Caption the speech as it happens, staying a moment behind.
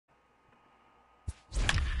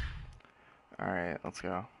Alright, let's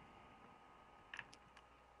go.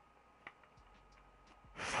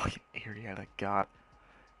 Fucking Arietta, God.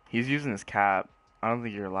 He's using his cap. I don't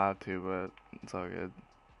think you're allowed to, but it's all good.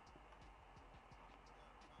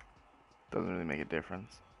 Doesn't really make a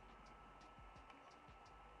difference.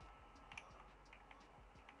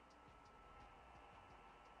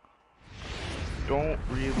 Don't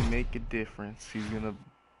really make a difference. He's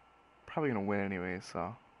probably gonna win anyway,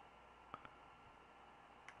 so.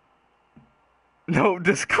 No,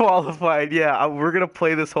 disqualified. Yeah, we're gonna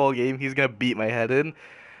play this whole game. He's gonna beat my head in,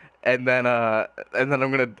 and then I'm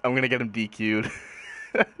gonna get him DQ'd.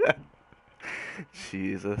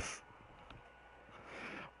 Jesus.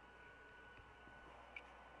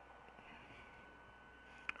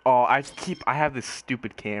 Oh, I have this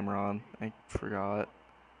stupid camera on. I forgot.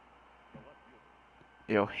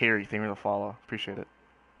 Yo, Harry, thank you for the follow. Appreciate it.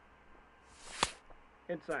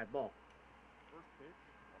 Inside ball.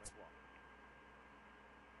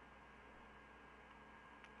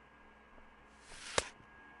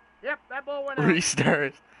 Yep, that ball went out.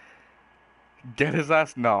 Restart. Get his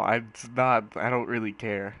ass. No, it's not. I don't really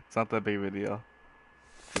care. It's not that big of a deal.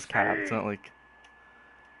 It's just cap. It's not like.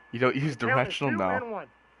 You don't use directional? No.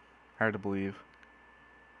 Hard to believe.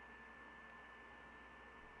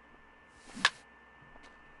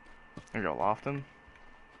 There you go, Lofton.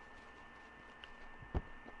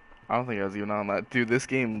 I don't think I was even on that. Dude, this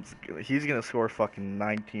game's. He's gonna score fucking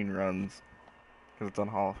 19 runs. Because it's on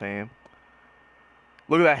Hall of Fame.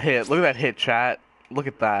 Look at that hit. Look at that hit, chat. Look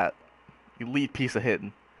at that. Elite piece of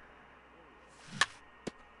hitting.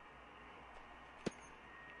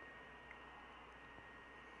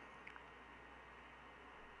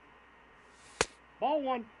 Ball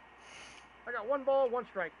one. I got one ball, one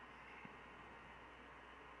strike.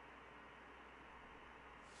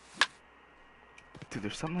 Dude,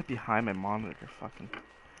 there's something like behind my monitor. Fucking.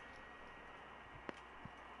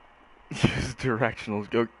 Use directionals.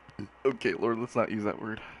 Go. Okay, Lord, let's not use that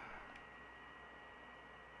word.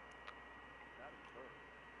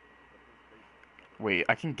 Wait,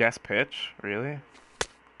 I can guess pitch? Really?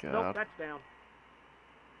 God. Nope, that's down.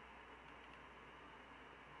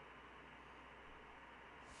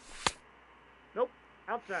 Nope,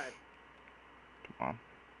 outside. Come on.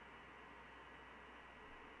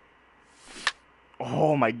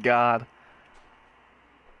 Oh my God.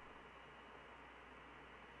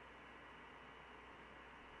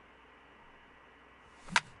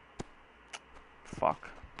 Fuck.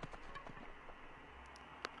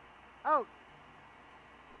 Out.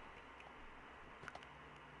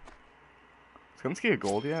 Is Gunski a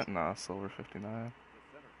gold yet? Nah, silver 59.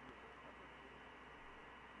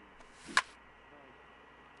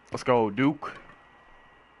 Let's go, Duke.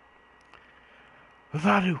 The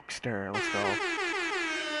Dukester. Let's go.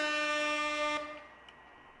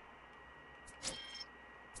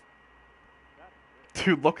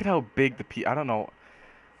 Dude, look at how big the I don't know.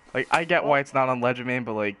 Like, I get why it's not on Legend Man,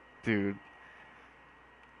 but like, dude.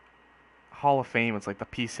 Hall of Fame, it's like the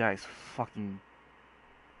PCI is fucking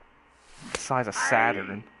the size of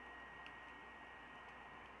Saturn.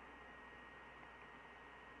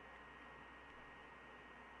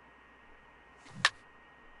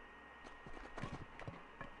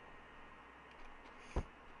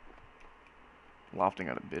 Lofting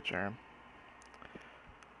got a bitch arm.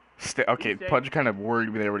 Okay, Pudge kind of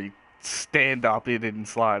worried me there when he stand up, he didn't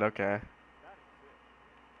slide. Okay.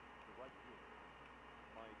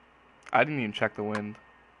 I didn't even check the wind.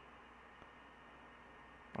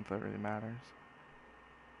 Not that really matters.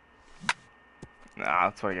 Nah,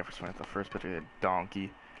 that's what I get for swinging at the first pitch. A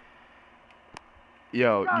donkey.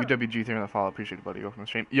 Yo, UWG thing on the follow. Appreciate it, buddy. Go from the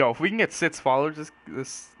stream. Yo, if we can get 6 followers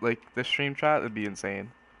this stream chat, it'd be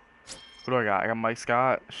insane. Who do I got? I got Mike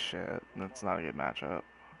Scott. Shit, that's not a good matchup.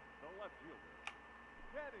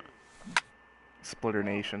 Splitter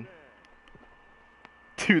Nation.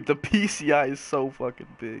 Dude, the PCI is so fucking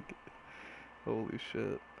big. Holy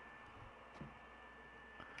shit.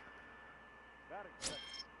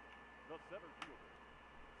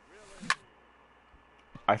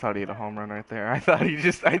 I thought he had a home run right there. I thought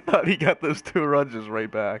he got those 2 runs just right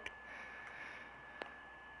back.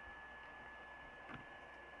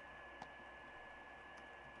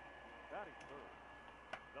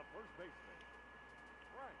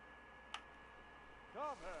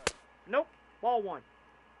 Nope, ball one.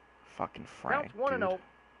 Fucking Frank, Counts 1-0.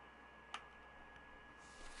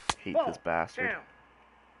 Hate this bastard. Down.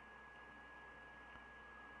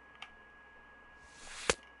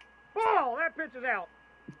 Ball, that pitch is out.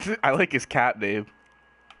 I like his cat name.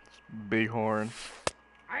 Big horn.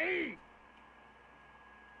 Aye.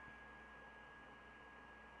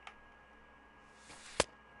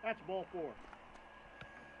 That's ball 4.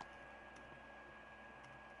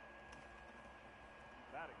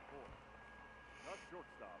 Batting 4. Not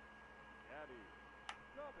shortstop.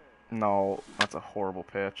 Caddy. No, that's a horrible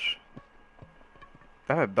pitch.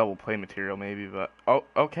 That had double play material maybe, but oh,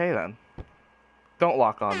 okay then. Don't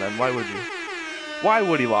lock on then. Why would you? Why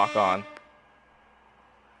would he lock on?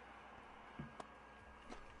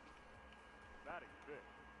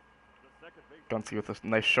 Gunski with a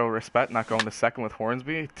nice show of respect, not going to second with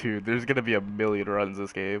Hornsby. Dude, there's gonna be a million runs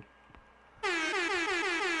this game.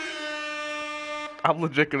 I'm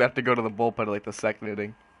legit gonna have to go to the bullpen like the second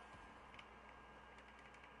inning.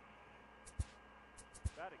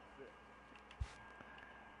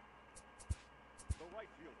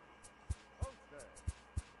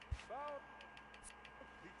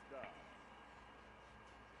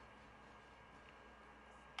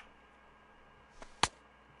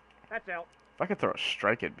 That's out. If I could throw a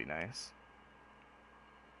strike, it'd be nice.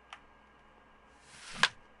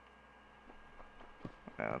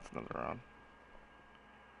 Yeah, that's another run.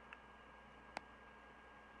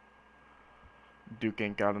 Duke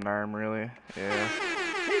ain't got an arm, really. Yeah.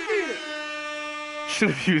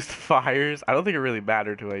 Should have used fires. I don't think it really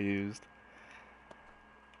mattered who I used.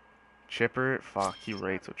 Chipper? Fuck, he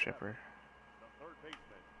rates with Chipper.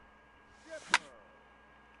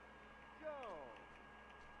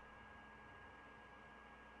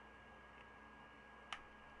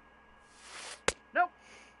 Nope.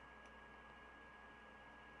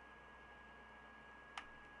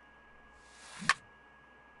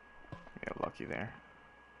 Yeah, lucky there.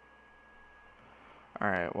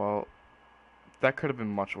 Alright, well, that could have been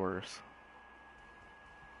much worse.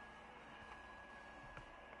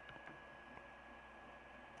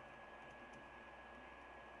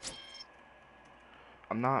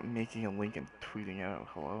 I'm not making a link and tweeting it out.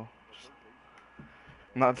 Hello?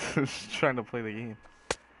 I'm not just trying to play the game.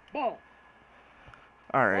 Ball.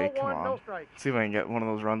 Alright, Ball come 1, on. no strike. See if I can get one of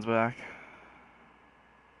those runs back.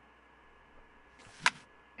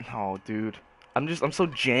 Oh, dude. I'm so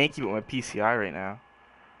janky with my PCI right now.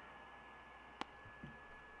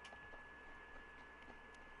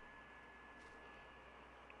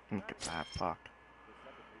 Look at that fuck.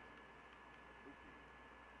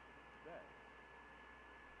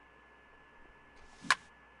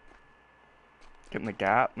 Get in the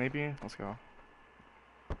gap, maybe? Let's go.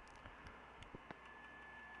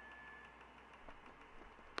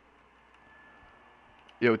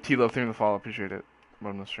 Yo, T-Love, thank you for the follow. Appreciate it.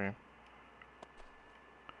 Love the stream.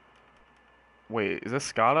 Wait, is this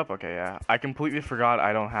Scott up? Okay, yeah. I completely forgot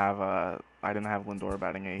I don't have, I didn't have Lindor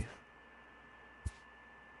batting 8th.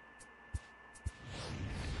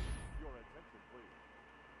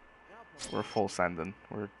 We're full sending.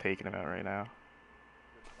 We're taking him out right now.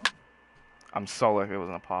 I'm so lucky it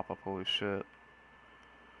wasn't a pop-up. Holy shit.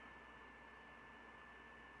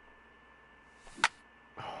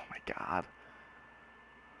 Oh my god.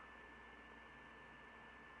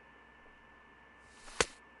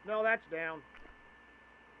 No, that's down.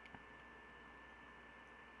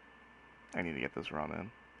 I need to get this run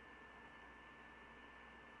in.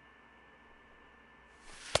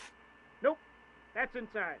 Nope. That's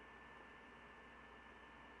inside.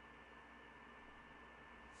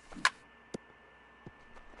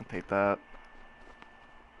 I'll take that.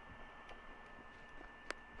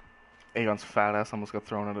 Aegon's fat ass almost got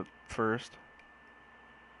thrown at it first.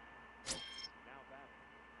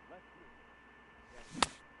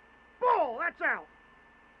 Ball, that's out.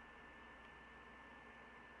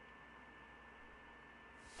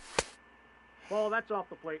 Ball, that's off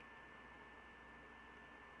the plate.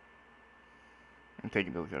 I'm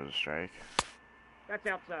taking the other strike. That's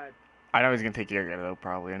outside. I know he's gonna take Garrett out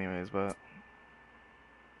probably anyways, but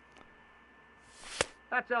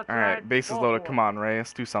That's outside. alright, bases Ball loaded. 4. Come on, Ray.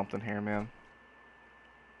 Let's do something here, man.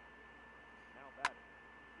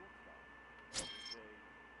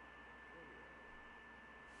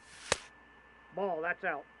 Ball, that's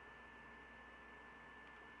out.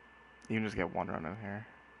 You can just get one run in here.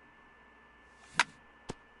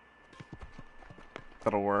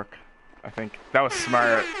 That'll work. I think that was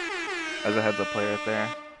smart as a heads-up play right there.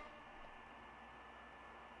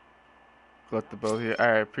 Let the bow here.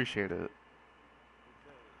 Alright, appreciate it.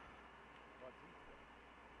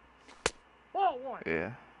 Ball 1.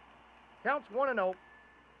 Yeah. Counts 1-0.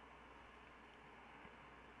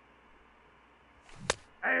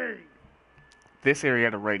 Hey. This area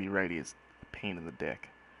to righty is a pain in the dick.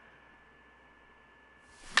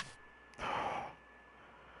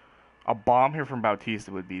 A bomb here from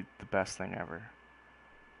Bautista would be the best thing ever.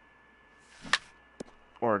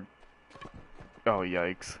 Or, oh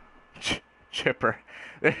yikes. Chipper.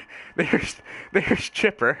 There, there's, there's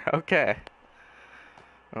Chipper. Okay.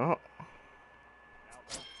 Oh,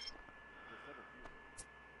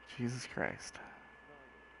 Jesus Christ.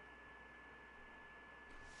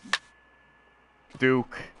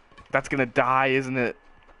 Duke. That's gonna die, isn't it?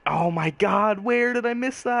 Oh my God, where did I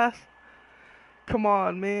miss that? Come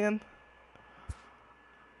on, man.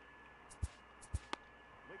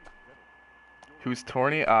 Who's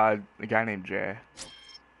Torny? A guy named Jay.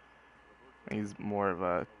 He's more of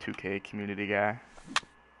a 2K community guy.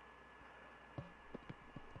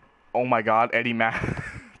 Oh my God, Eddie Math.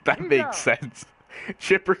 That makes sense.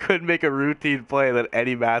 Chipper could make a routine play that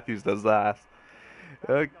Eddie Matthews does that.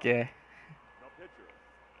 Okay.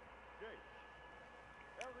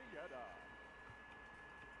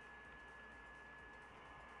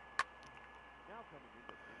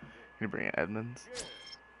 Can you bring in Edmonds?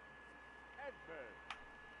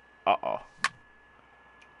 Uh-oh.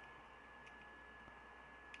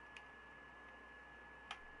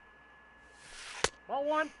 Ball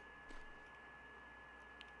one.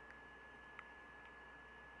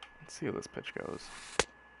 Let's see how this pitch goes.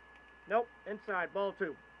 Nope. Inside. Ball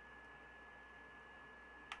two.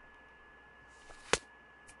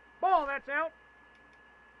 Ball. That's out.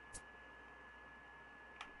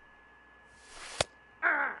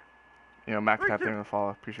 Ah. You know, Mac tapped in the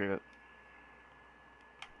fall. Appreciate it.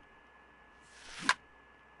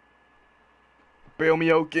 Bail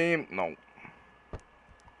me out game. No.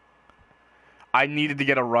 I needed to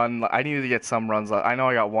get a run. I needed to get some runs. I know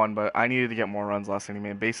I got one, but I needed to get more runs last inning,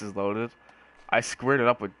 man. Bases loaded. I squared it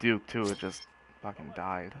up with Duke, too. It just fucking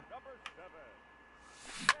died.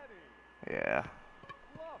 Yeah.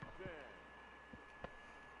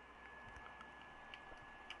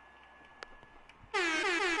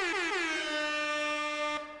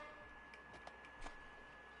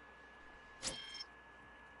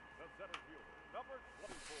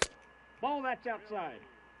 Ball. That's outside.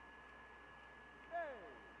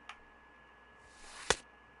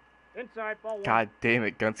 Inside. Ball one. God damn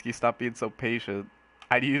it, Gunski, stop being so patient.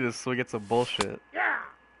 I need you to swing at some bullshit. Yeah.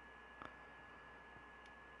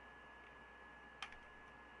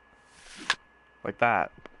 Like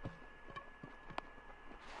that.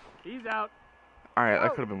 He's out. Alright,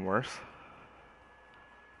 that could have been worse.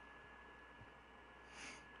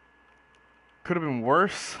 Could have been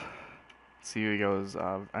worse. Let's see who he goes.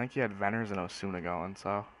 I think he had Venners and Osuna going,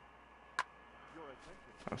 so.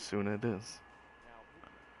 Osuna it is.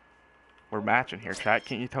 We're matching here, chat.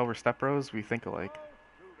 Can't you tell we're stepbros? We think alike.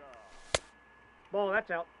 Ball. That's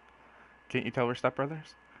out. Can't you tell we're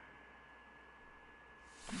stepbrothers?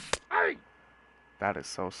 Hey. That is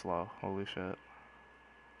so slow. Holy shit.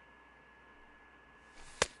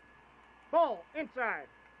 Ball. Inside.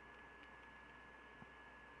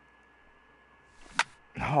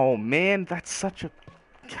 Oh, man, that's such a...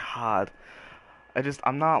 God.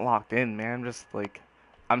 I'm not locked in, man. I'm just, like...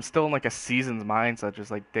 I'm still in, like, a season's mindset, just,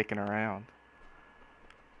 like, dicking around.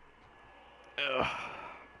 Ugh.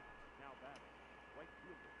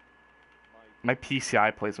 My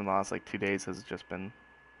PCI plays in the last, like, 2 days has just been...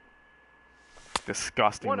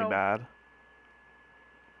 disgustingly bad.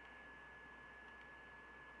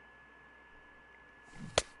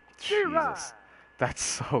 Jesus. That's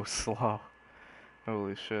so slow.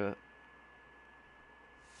 Holy shit.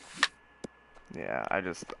 Yeah,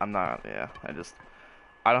 I'm not, yeah,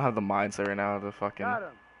 I don't have the mindset right now to fucking, I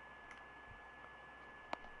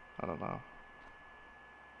don't know.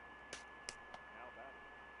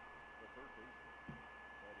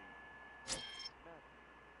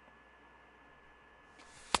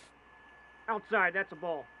 Outside. That's a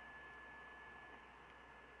ball.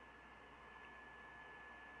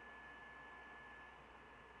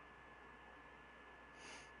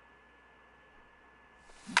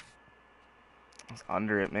 I was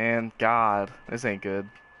under it, man. God, this ain't good.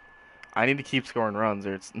 I need to keep scoring runs,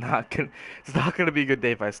 or it's not gonna be a good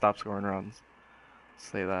day if I stop scoring runs.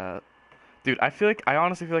 Say that, dude. I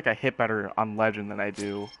honestly feel like I hit better on Legend than I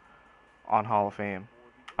do on Hall of Fame.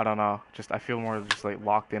 I don't know. I feel more just like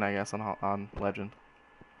locked in, I guess, on Legend.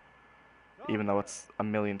 Even though it's a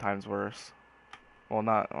million times worse. Well,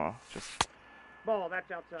 just Ball.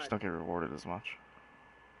 That's outside. just don't get rewarded as much.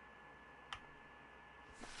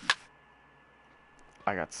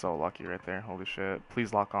 I got so lucky right there. Holy shit.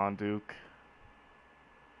 Please lock on, Duke.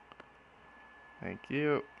 Thank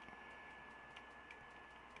you.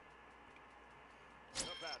 The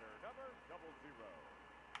batter, number 00.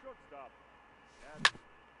 Shortstop.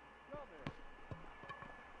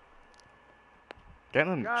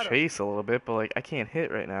 Getting in the chase a little bit, but like I can't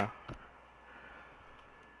hit right now.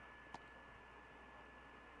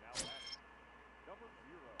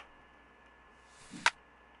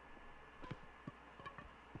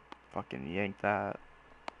 Fucking yanked that.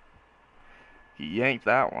 He yanked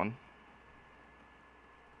that one.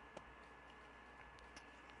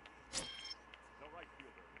 The right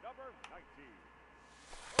fielder, number 19.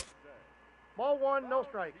 Jose. Ball one, no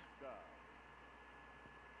strikes. Bautista.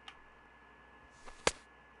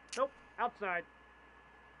 Nope, outside.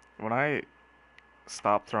 When I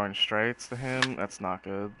stop throwing straights to him, that's not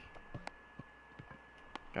good.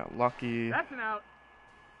 Got lucky. That's an out.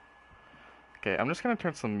 Okay, I'm just gonna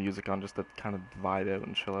turn some music on just to kind of vibe out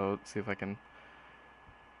and chill out. See if I can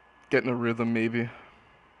get in a rhythm, maybe. Leading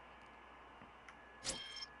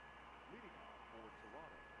off for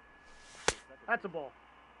Toronto. The second That's a ball.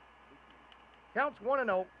 Counts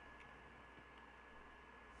 1-0.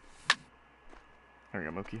 There we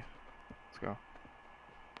go, Mookie. Let's go.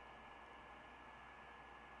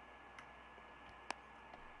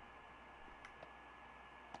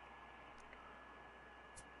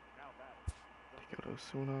 now batting. Go to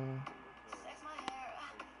Osuna.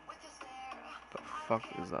 The fuck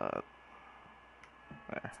is that?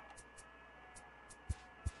 There.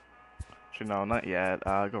 Actually, no, not yet.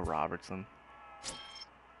 Go Robertson.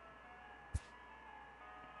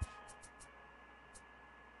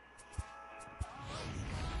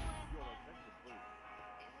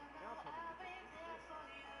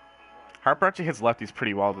 Harper actually hits lefties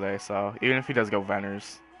pretty well today, so even if he does go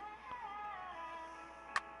Venners.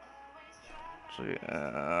 Actually,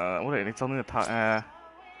 what? It's only the top.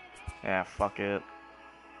 Yeah, fuck it.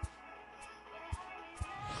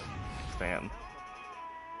 Stand.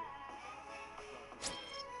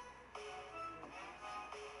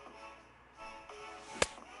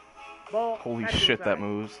 Ball. Holy That's shit, that inside.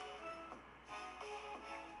 moves.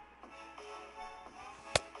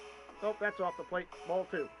 Nope, that's off the plate. Ball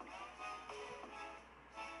two.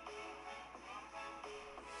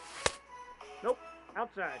 Nope,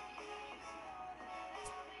 outside.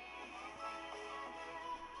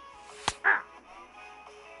 Ah!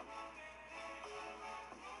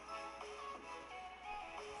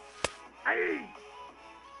 Aye!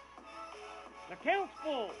 The count's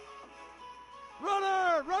full.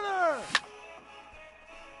 Runner! Runner!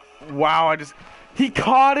 Wow, he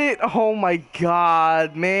caught it! Oh my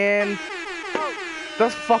god, man.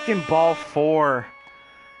 That's fucking ball 4.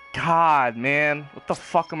 God, man. What the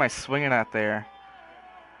fuck am I swinging at there?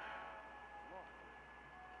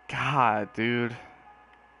 God, dude.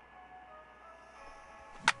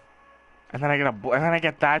 And then I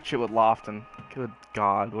get that shit with Lofton. Good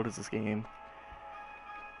God, what is this game?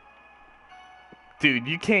 Dude,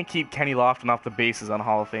 you can't keep Kenny Lofton off the bases on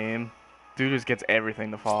Hall of Fame. Dude just gets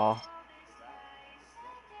everything to fall.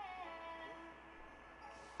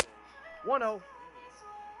 1-0.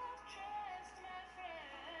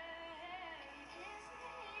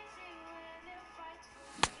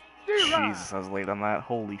 Jesus, I was late on that.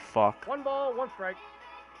 Holy fuck. 1 ball, 1 strike.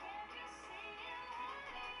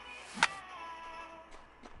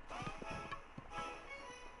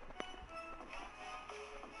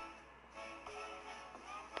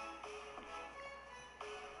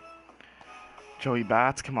 Joey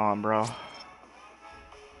Bats, come on, bro.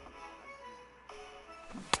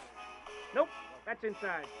 Nope, that's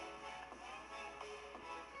inside.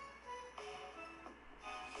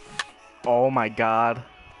 Oh my god.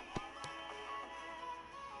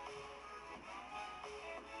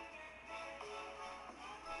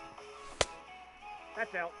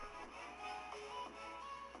 That's out.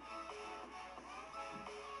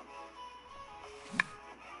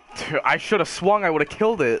 Dude, I should have swung. I would have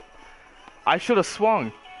killed it. I should have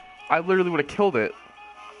swung. I literally would have killed it.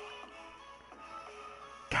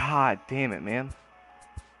 God damn it, man.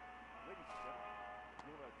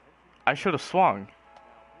 I should have swung.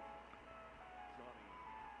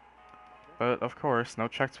 But, of course, no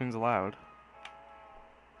check swings allowed.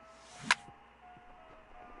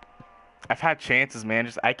 I've had chances, man.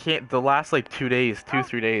 I can't. The last, like, 2 days,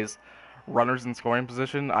 3 days, runners in scoring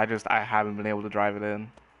position, I haven't been able to drive it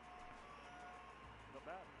in.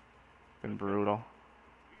 Been brutal.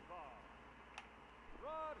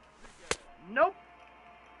 Nope.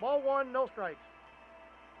 Ball 1, no strikes.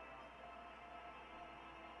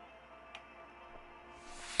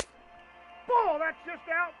 Ball, that's just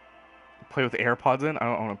out. Play with AirPods in? I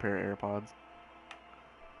don't own a pair of AirPods.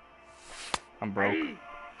 I'm broke.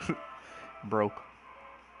 Broke.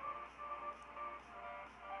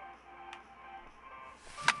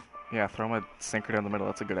 Yeah, throw my sinker down the middle.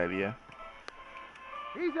 That's a good idea.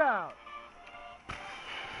 He's out.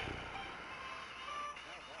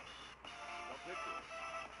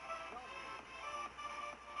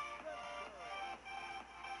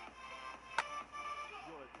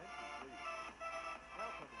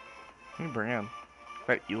 Let me bring in.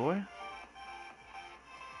 that Eloy?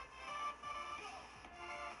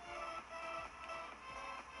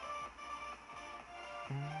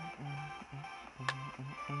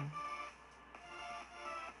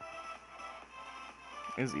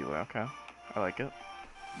 Is Eloy, okay. I like it.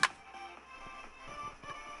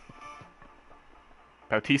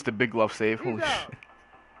 Bautista big glove save. He's Holy out. shit.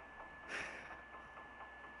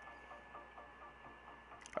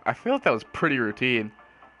 I feel like that was pretty routine.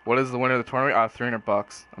 What is the winner of the tournament?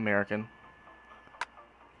 $300 American.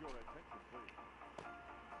 Your attention, please.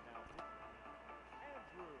 Now,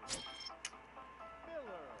 Andrew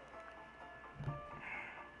Miller.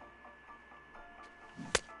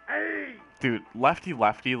 Hey! Dude, lefty,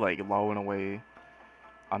 like low and away.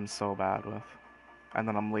 I'm so bad with. And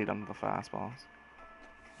then I'm late on the fastballs.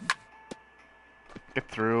 Get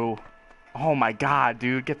through. Oh my god,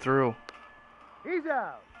 dude, get through. He's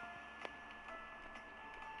out.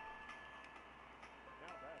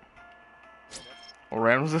 What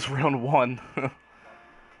round was this? Round 1.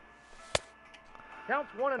 Counts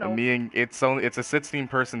 1-0. It's a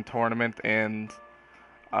 16-person tournament, and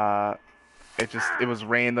it was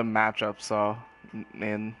random matchups. So,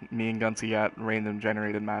 and me and Gunski got random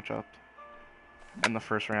generated matchup in the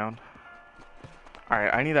first round. All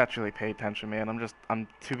right, I need to actually pay attention, man. I'm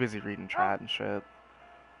too busy reading chat and shit.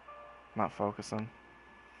 Not focusing.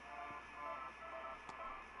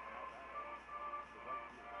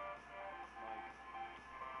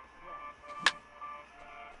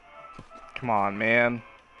 Come on, man.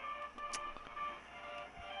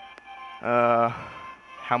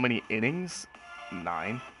 How many innings?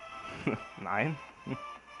 9. 9?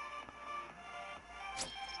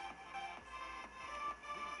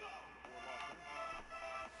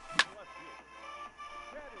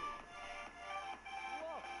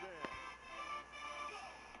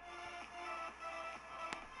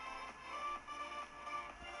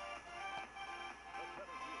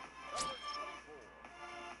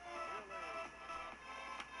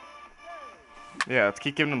 Yeah, let's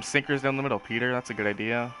keep giving them sinkers down the middle, Peter. That's a good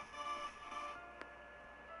idea.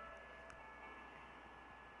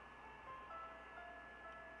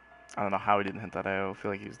 I don't know how he didn't hit that out. I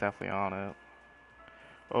feel like he was definitely on it.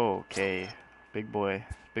 Okay. Big boy.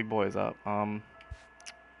 Big boy is up.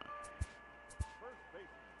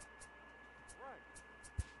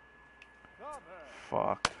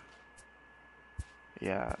 Fuck.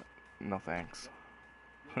 Yeah. No thanks.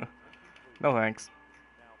 No thanks.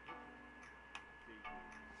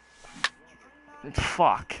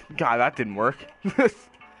 Fuck. God, that didn't work.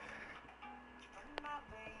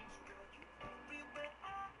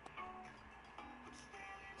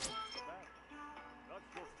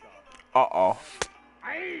 Uh-oh.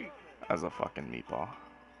 That's a fucking meatball.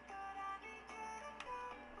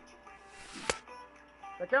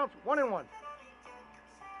 That counts 1-1.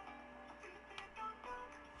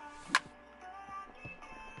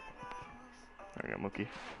 There we go, Mookie.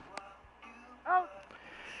 Out.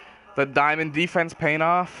 The diamond defense paying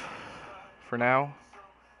off for now.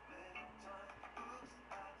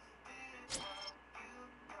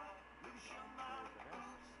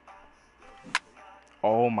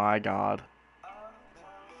 Oh my god.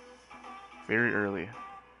 Very early.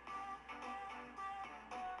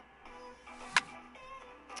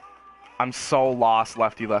 I'm so lost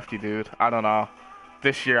lefty, dude. I don't know.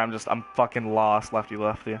 This year I'm fucking lost lefty.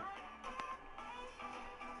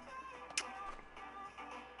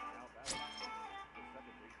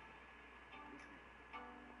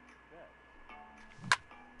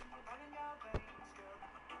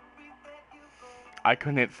 I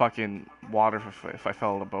couldn't hit fucking water if I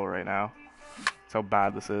fell in a boat right now. That's how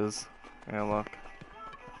bad this is. Yeah, look.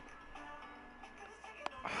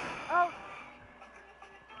 Out.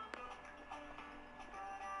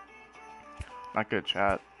 Not good,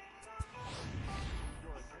 chat.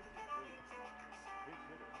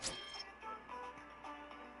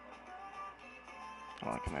 I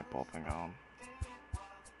like my bullpen going.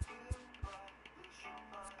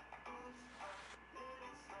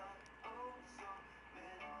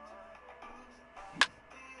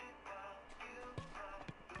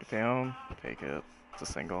 Get down, take it. It's a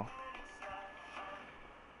single.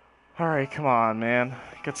 Alright, come on, man.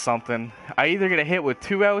 Get something. I either get a hit with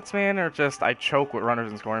 2 outs, man, or just I choke with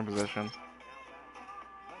runners in scoring position.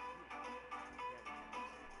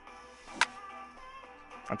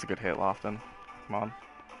 That's a good hit, Lofton. Come on.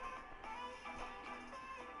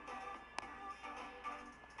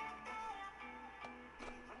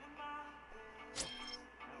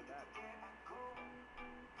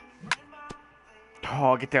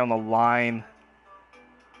 Oh, get down the line.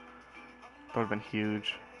 That would have been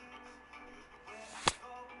huge.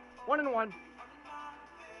 1-1.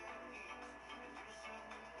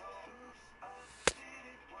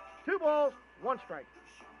 balls, one strike.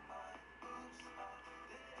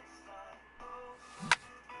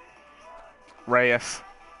 Reyes.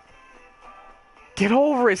 Get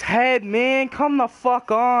over his head, man. Come the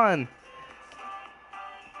fuck on.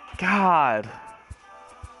 God.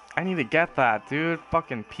 I need to get that, dude.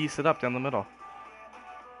 Fucking piece it up down the middle.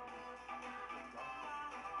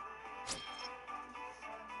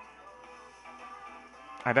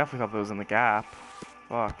 I definitely thought that was in the gap.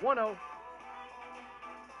 Fuck. 1-0.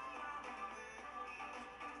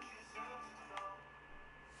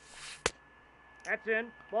 That's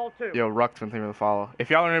in. Ball 2. Yo, Ruck's been thinking of the follow.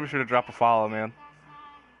 If y'all are able to drop a follow, man.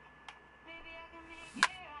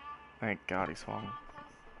 Thank God he's falling.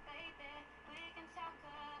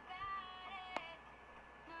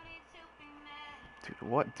 Dude,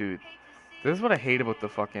 what? Dude. This is what I hate about the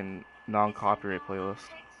fucking non-copyright playlist.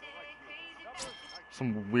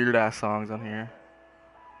 Some weird-ass songs on here.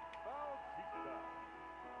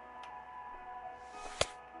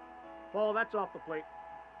 Ball, that's off the plate.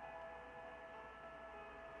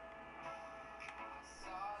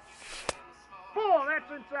 Ball,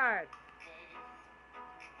 that's inside.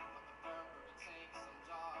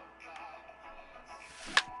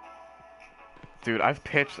 Dude, I've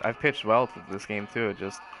pitched well to this game too.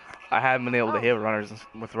 Just I haven't been able to hit runners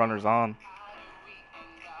with runners on.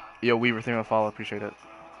 Yo, Weaver, thank you for the follow. Appreciate it.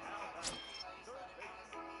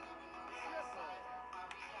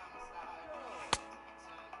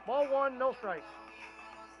 Ball 1, no strike.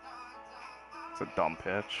 It's a dumb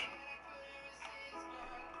pitch.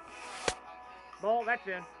 Ball, that's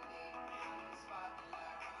in.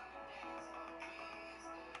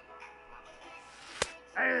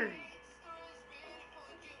 Hey!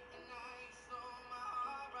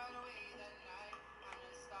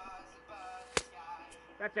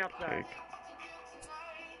 That's outside. Take.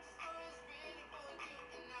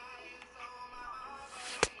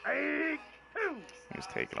 Hey, 2. He's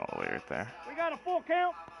taking all the way right there. We got a full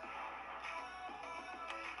count.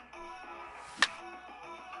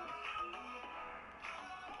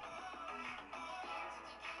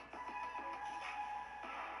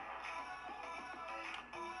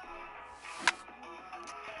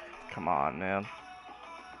 Come on, man.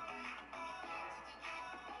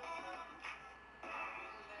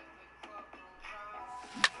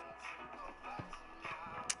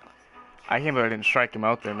 I can't believe I didn't strike him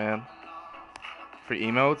out there, man. For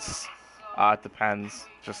emotes, it depends.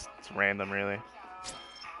 Just it's random, really.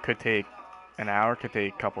 Could take an hour, could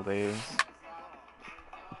take a couple days.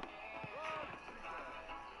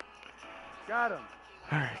 Got him.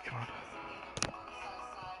 All right, come on.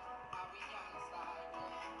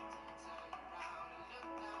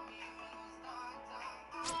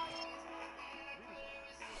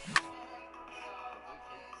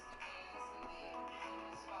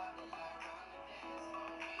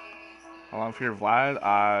 How long for your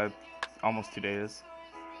Vlad? Almost 2 days.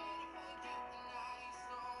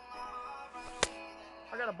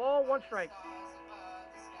 I got a ball, 1 strike.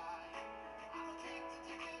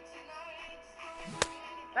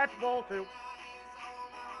 That's ball 2.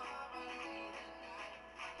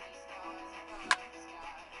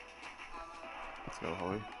 Let's go,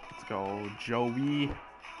 Hoey. Let's go, Joey.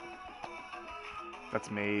 That's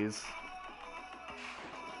Maze.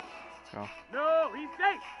 Let's go. No, he's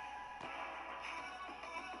safe.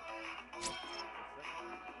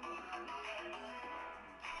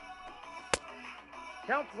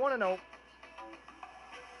 Counts 1-0.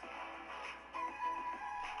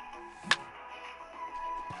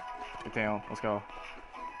 Get down. Let's go.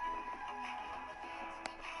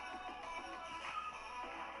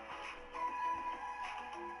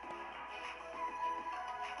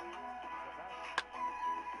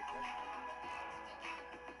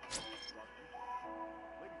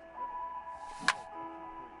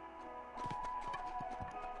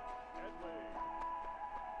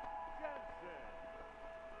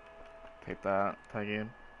 Take that. Tie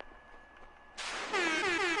game.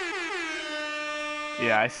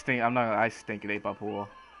 Yeah, I stink. I stink at 8-ball pool.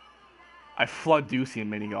 I flood Ducey in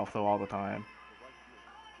mini golf though all the time.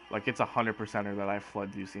 Like it's 100%er that I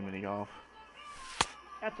flood Ducey mini golf.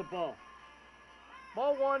 That's a ball.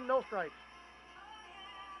 Ball 1, no strikes.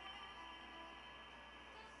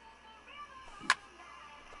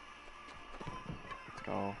 Let's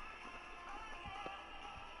go.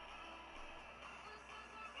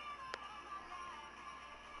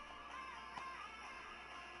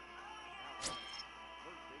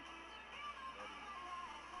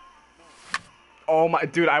 Oh my,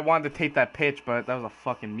 dude, I wanted to take that pitch, but that was a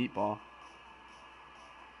fucking meatball.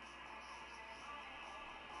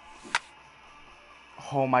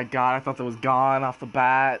 Oh my god, I thought that was gone off the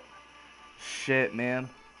bat. Shit, man.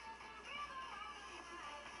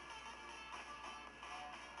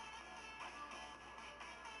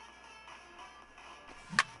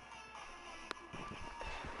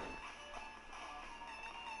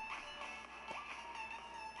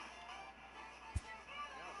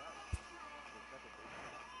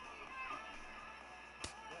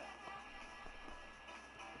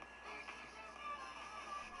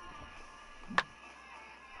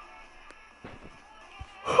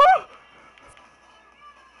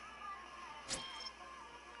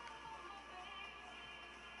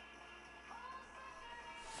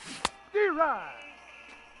 D-Ride.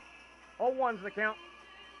 0-1's the count.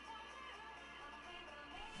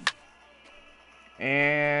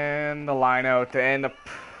 And the line out to end up.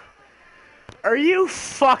 Are you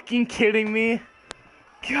fucking kidding me?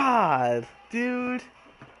 God, dude.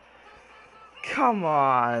 Come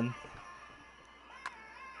on.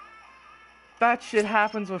 That shit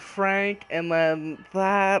happens with Frank, and then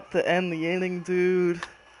that to end the inning, dude.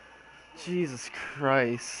 Jesus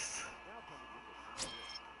Christ.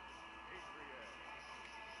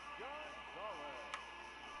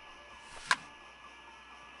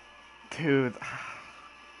 Dude.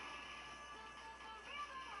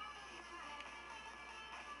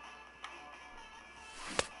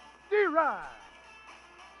 D-Ride.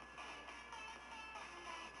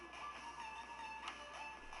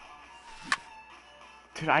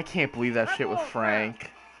 Dude, I can't believe that shit with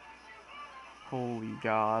Frank. Holy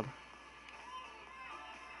God.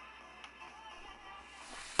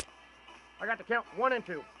 I got the count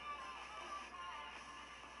 1-2.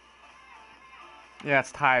 Yeah,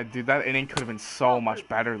 it's tied, dude. That inning could have been so much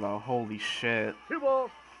better, though. Holy shit. 2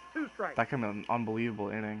 balls, 2 strikes. That could have been an unbelievable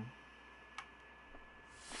inning.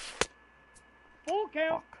 Full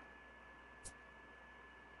count.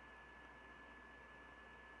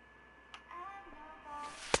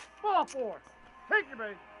 Fuck. Ball 4. Take your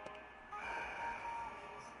base.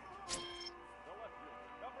 The left fielder,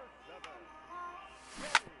 number 7,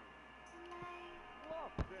 Kenny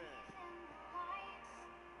Lofton.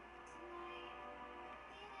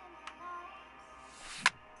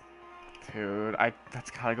 Dude,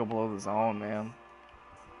 that's gotta go below the zone, man.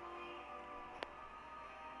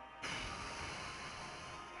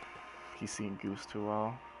 He's seeing Goose too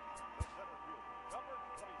well.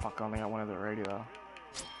 Fuck, I only got one of the radio though.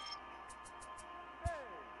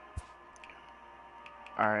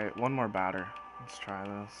 Alright, one more batter. Let's try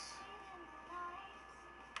this.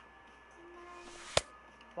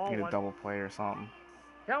 Ball Need a 1. double play or something.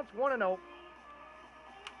 Counts 1-0.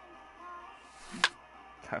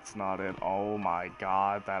 That's not it. Oh my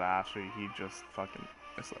God, that actually, he just fucking...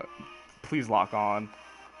 Please lock on.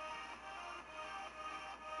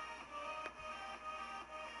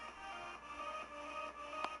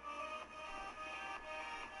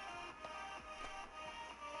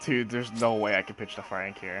 Dude, there's no way I could pitch to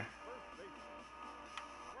Frank here.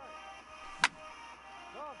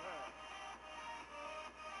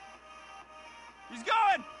 He's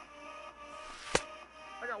going!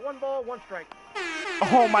 I got 1 ball, 1 strike.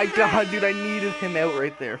 Oh my God, dude, I needed him out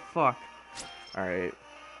right there. Fuck. Alright.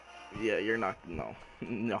 Yeah, you're not... No.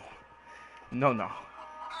 No. No, no.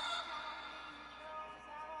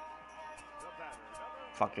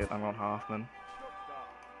 Fuck it, I'm on Hoffman.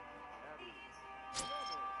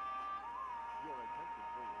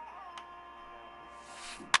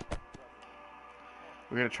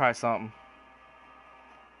 We're gonna try something.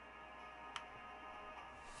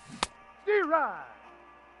 D-Ride.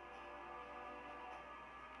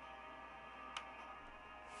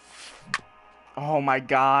 Oh my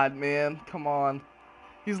God, man. Come on.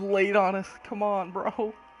 He's late on us. Come on,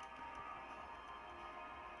 bro.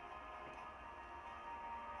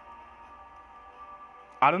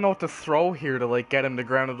 I don't know what to throw here to like get him to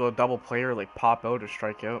ground into a double play or like pop out or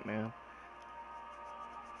strike out, man.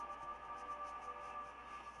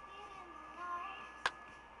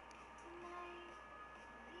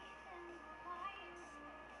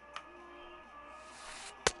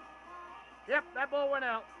 Yep, that ball went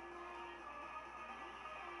out.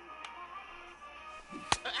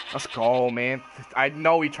 Let's go, man. I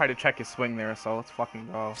know he tried to check his swing there, so let's fucking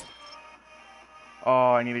go.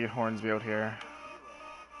 Oh, I need to get Hornsby out here.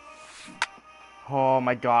 Oh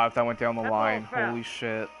my God, if that went down the line. Holy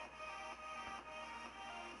shit.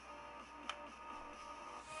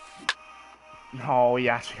 No, he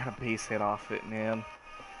actually got a base hit off it, man.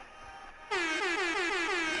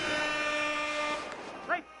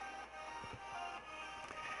 Right.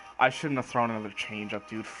 I shouldn't have thrown another changeup,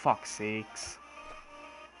 dude. Fuck's sakes.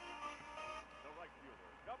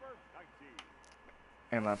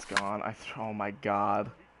 And that's gone. Oh my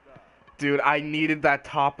God. Dude, I needed that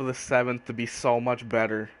top of the 7th to be so much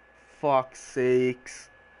better. Fuck's sakes.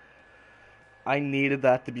 I needed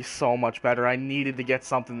that to be so much better. I needed to get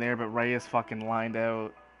something there, but Reyes fucking lined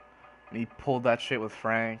out. And he pulled that shit with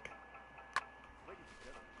Frank.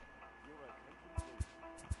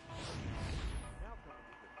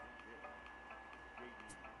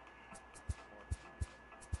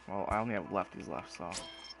 Well, I only have lefties left, so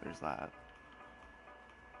there's that.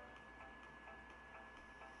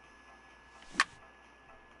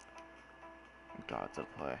 God's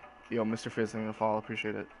at play. Yo, Mr. Fizz, I'm gonna follow.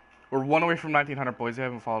 Appreciate it. We're 1 away from 1900, boys. If you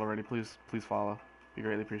haven't followed already, please follow. Be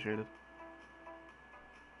greatly appreciated.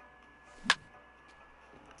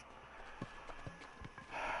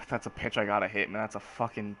 That's a pitch I gotta hit, man. That's a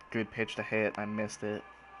fucking good pitch to hit. I missed it.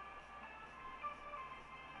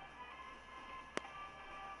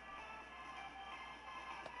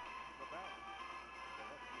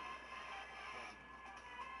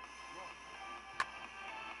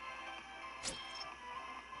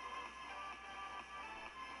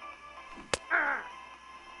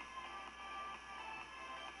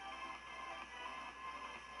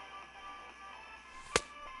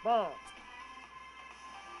 Ball.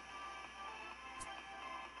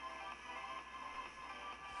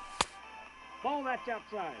 Ball, that's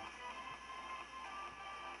outside.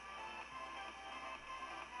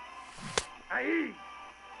 Aye.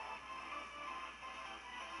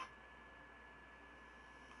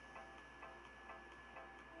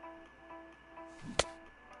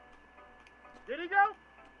 Did he go?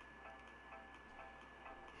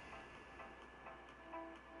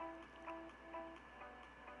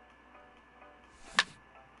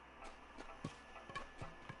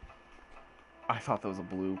 I thought that was a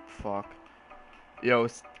blue. Fuck. Yo,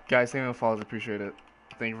 guys, thank you for the follows. Appreciate it.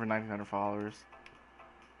 Thank you for 1,900 followers.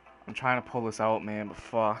 I'm trying to pull this out, man, but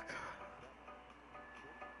fuck.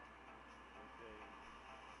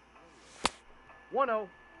 1-0.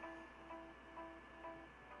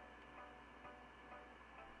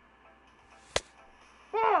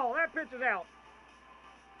 Ball, that pitch is out.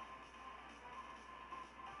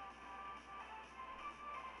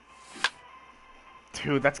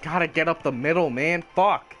 Dude, that's gotta get up the middle, man.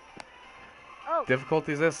 Fuck. Oh.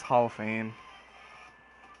 Difficulty is this? Hall of Fame.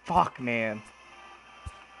 Fuck, man.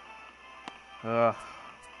 Ugh.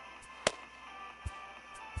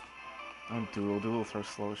 I'm Doodle. Doodle throws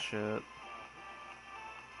slow as shit.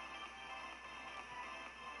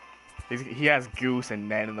 He has Goose and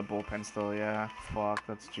Ned in the bullpen still, yeah. Fuck,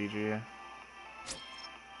 that's GG.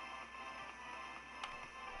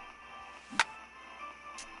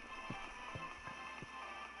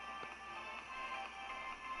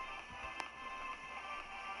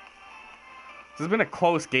 This has been a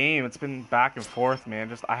close game. It's been back and forth, man.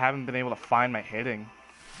 Just I haven't been able to find my hitting.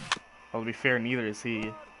 Well, to be fair, neither is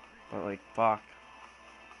he. But like, fuck.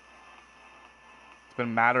 It's been a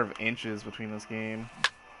matter of inches between this game.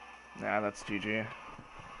 Nah, that's GG.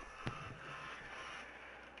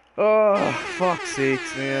 Oh, fuck's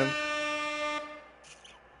sakes, man.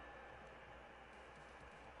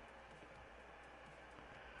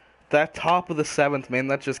 That top of the 7th, man,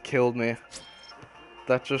 that just killed me.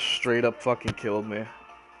 That just straight up fucking killed me.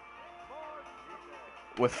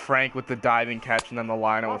 With Frank with the diving catch and then the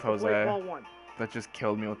lineup with Jose. Ball 1. That just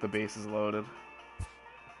killed me with the bases loaded.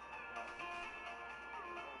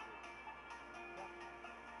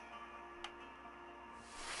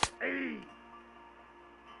 Hey.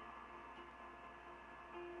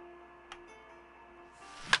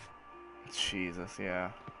 Jesus, yeah.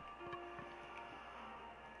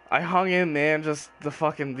 I hung in, man, just the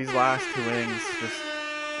fucking, these last 2 innings, just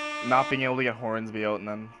not being able to get Hornsby out and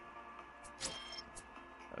then...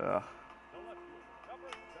 Ugh.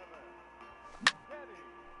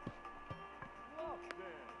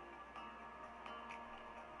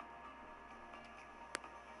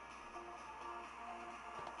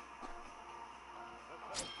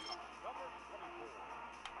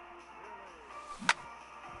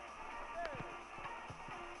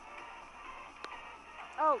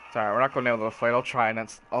 Oh. It's alright, we're not going down to the fight. I'll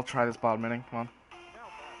try this bottom inning. Come on.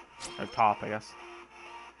 Or top, I guess.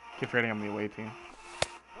 Keep forgetting I'm the away team.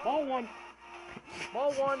 Ball 1.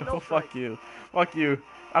 Ball 1, no Oh, strike. fuck you. Fuck you.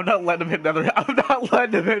 I'm not letting him hit another. I'm not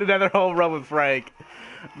letting him hit another home run with Frank.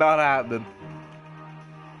 Not happening.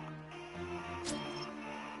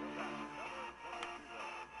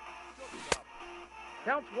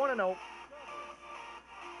 Counts 1-0.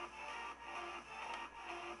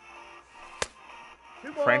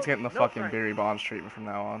 Frank's getting the no fucking strike. Barry Bonds treatment from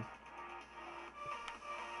now on.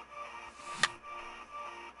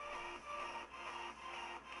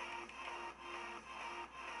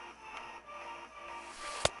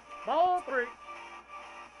 Ball 3.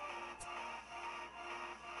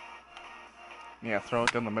 Yeah, throw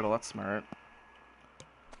it down the middle. That's smart.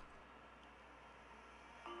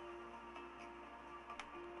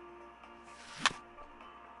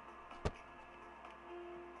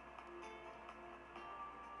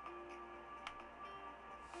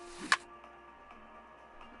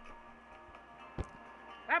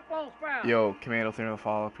 That ball's foul. Yo, Commando, thank you for the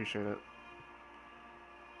follow. Appreciate it.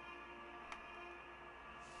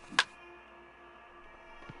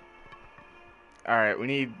 All right, we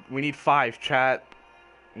need 5, chat.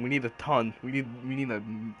 We need a ton. We need a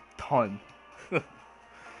ton.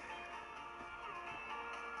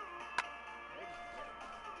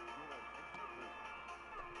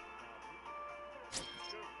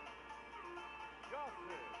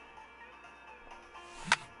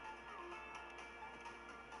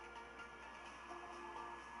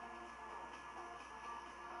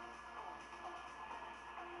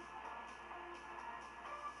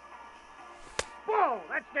 No,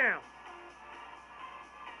 that's down.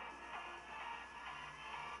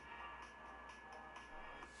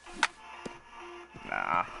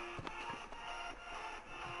 Nah.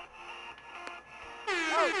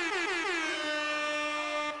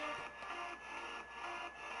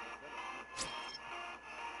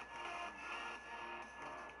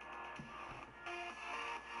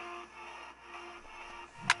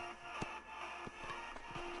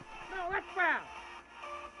 No, that's foul.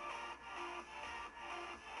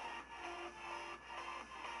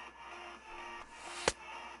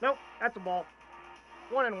 Nope, that's a ball.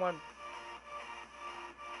 1-1.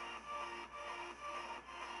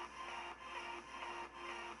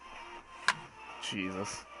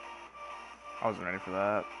 Jesus. I wasn't ready for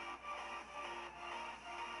that.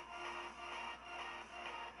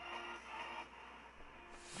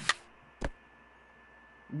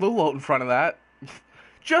 A little out in front of that.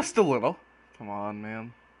 Just a little. Come on,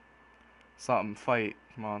 man. Something. Fight.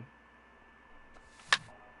 Come on.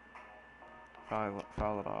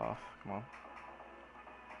 Foul it off. Come on.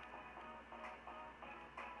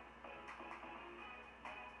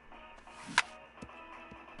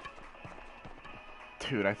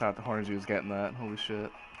 Dude, I thought the Hornsby was getting that. Holy shit.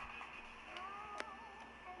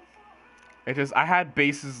 It just, I had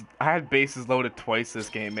bases loaded twice this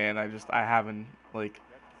game, man. I haven't, like,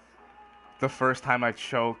 the first time I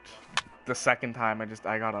choked, the second time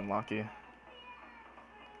I got unlucky.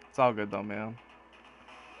 It's all good though, man.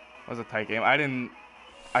 It was a tight game.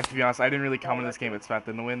 To be honest, I didn't really come into this game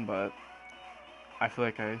expecting to win, but I feel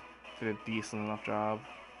like I did a decent enough job.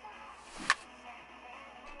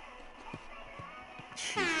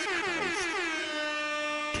 Jesus Christ.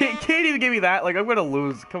 Can't even give me that. Like, I'm gonna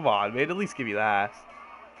lose. Come on, man. At least give me that.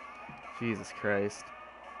 Jesus Christ.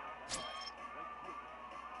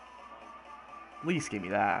 At least give me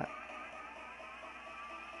that.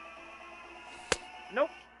 Nope,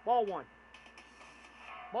 ball 1.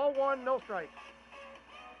 Ball 1, no strike.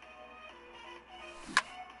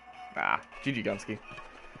 Ah, GG Gunski.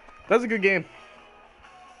 That was a good game.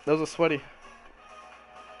 That was a sweaty.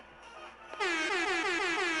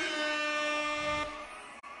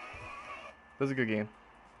 That was a good game.